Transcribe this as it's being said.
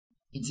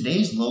In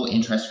today's low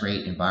interest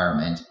rate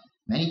environment,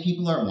 many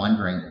people are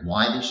wondering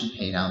why they should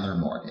pay down their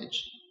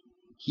mortgage.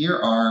 Here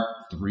are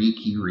 3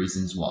 key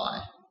reasons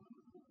why.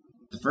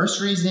 The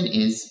first reason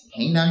is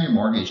paying down your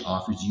mortgage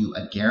offers you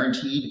a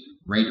guaranteed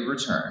rate of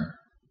return.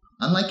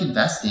 Unlike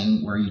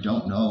investing, where you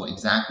don't know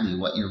exactly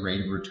what your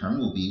rate of return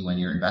will be when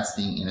you're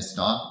investing in a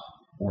stock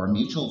or a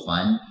mutual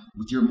fund,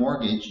 with your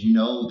mortgage, you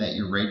know that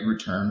your rate of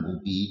return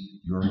will be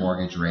your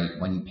mortgage rate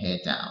when you pay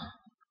it down.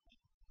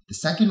 The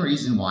second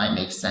reason why it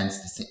makes sense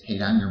to pay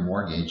down your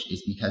mortgage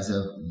is because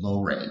of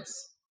low rates.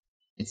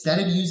 Instead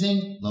of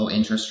using low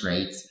interest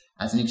rates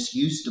as an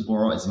excuse to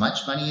borrow as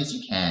much money as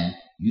you can,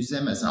 use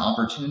them as an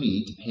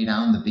opportunity to pay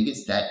down the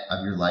biggest debt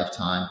of your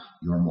lifetime,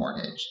 your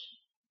mortgage.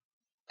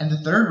 And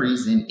the third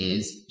reason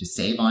is to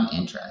save on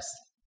interest.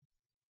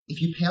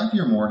 If you pay off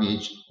your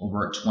mortgage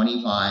over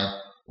 25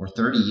 or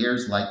 30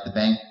 years like the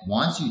bank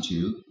wants you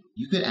to,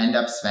 you could end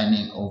up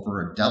spending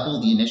over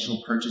double the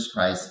initial purchase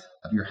price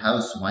of your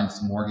house once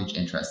mortgage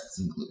interest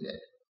is included.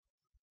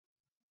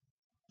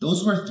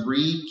 Those were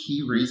 3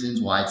 key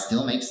reasons why it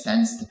still makes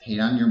sense to pay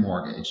down your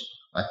mortgage.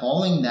 By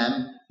following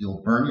them,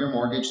 you'll burn your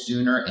mortgage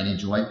sooner and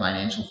enjoy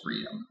financial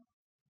freedom.